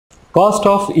Cost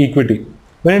of equity.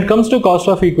 When it comes to cost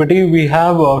of equity, we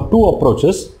have two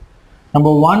approaches.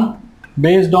 Number one,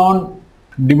 based on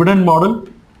dividend model.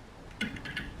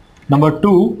 Number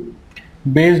two,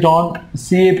 based on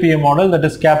CAPM model, that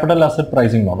is capital asset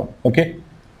pricing model. Okay.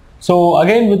 So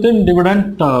again, within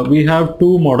dividend, we have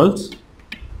two models.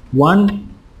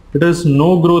 One, it is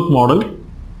no growth model.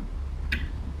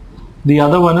 The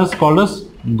other one is called as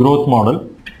growth model.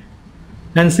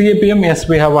 And CAPM, yes,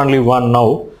 we have only one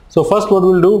now. So first what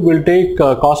we'll do, we'll take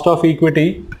cost of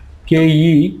equity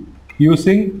KE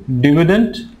using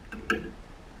dividend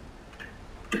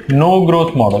no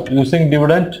growth model. Using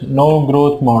dividend no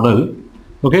growth model.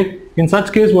 Okay. In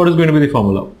such case, what is going to be the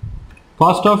formula?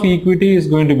 Cost of equity is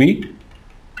going to be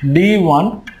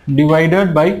D1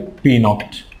 divided by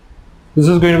P0. This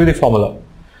is going to be the formula.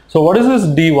 So what is this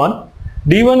D1?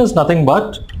 D1 is nothing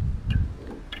but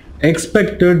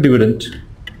expected dividend.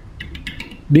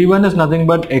 D1 is nothing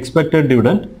but expected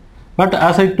dividend. But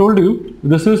as I told you,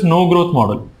 this is no growth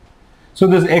model. So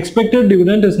this expected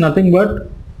dividend is nothing but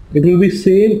it will be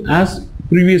same as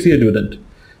previous year dividend.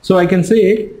 So I can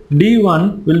say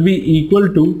D1 will be equal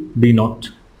to D0.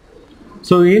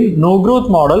 So in no growth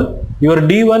model, your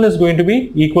D1 is going to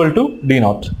be equal to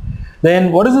D0.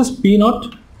 Then what is this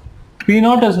P0?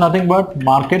 P0 is nothing but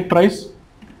market price.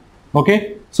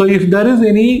 Okay. So if there is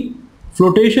any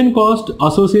flotation cost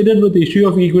associated with issue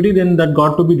of equity, then that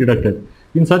got to be deducted.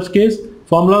 In such case,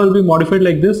 formula will be modified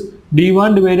like this: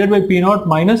 D1 divided by P0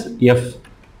 minus F,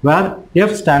 where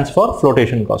F stands for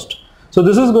flotation cost. So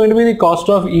this is going to be the cost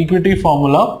of equity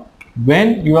formula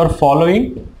when you are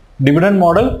following dividend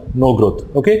model, no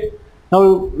growth. Okay.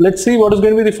 Now let's see what is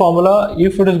going to be the formula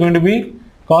if it is going to be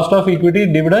cost of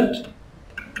equity dividend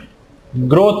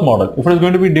growth model. If it is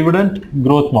going to be dividend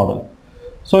growth model.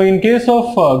 So in case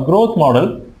of growth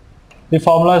model, the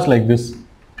formula is like this: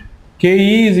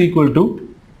 KE is equal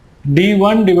to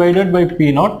D1 divided by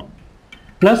P0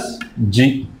 plus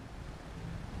G.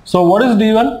 So what is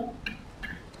D1?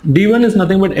 D1 is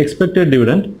nothing but expected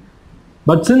dividend.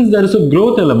 But since there is a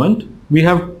growth element, we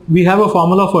have a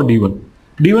formula for D1.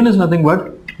 D1 is nothing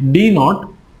but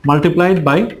D0 multiplied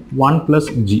by 1 plus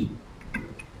G.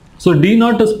 So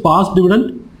D0 is past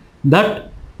dividend,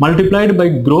 that multiplied by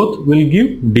growth will give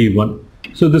D1.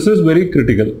 So this is very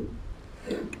critical.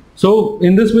 So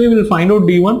in this way we will find out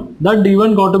D1. That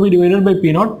D1 got to be divided by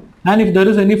P0, and if there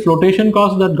is any flotation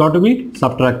cost, that got to be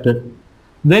subtracted.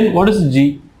 Then what is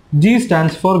G? G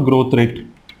stands for growth rate.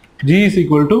 G is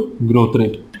equal to growth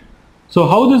rate. So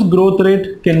how this growth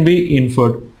rate can be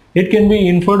inferred? It can be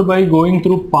inferred by going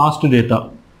through past data.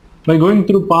 By going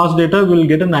through past data, we will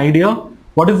get an idea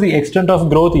what is the extent of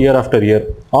growth year after year,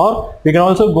 or we can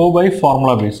also go by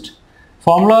formula based.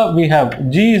 Formula we have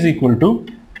G is equal to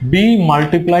B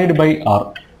multiplied by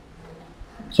R.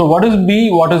 So what is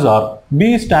B, what is R?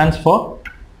 B stands for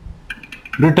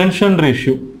retention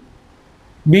ratio.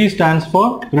 B stands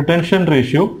for retention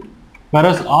ratio,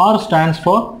 whereas R stands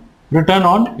for return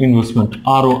on investment,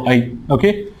 ROI.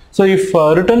 Okay. So if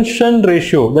retention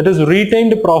ratio, that is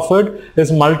retained profit,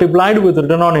 is multiplied with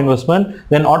return on investment,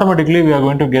 then automatically we are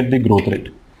going to get the growth rate.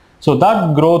 So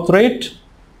that growth rate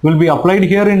will be applied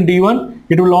here in D1.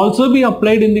 It will also be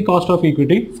applied in the cost of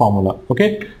equity formula.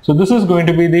 Okay. So this is going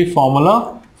to be the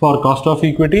formula for cost of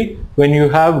equity when you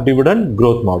have dividend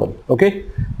growth model. Okay.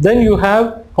 Then you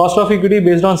have cost of equity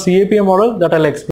based on CAPM model, that I'll explain.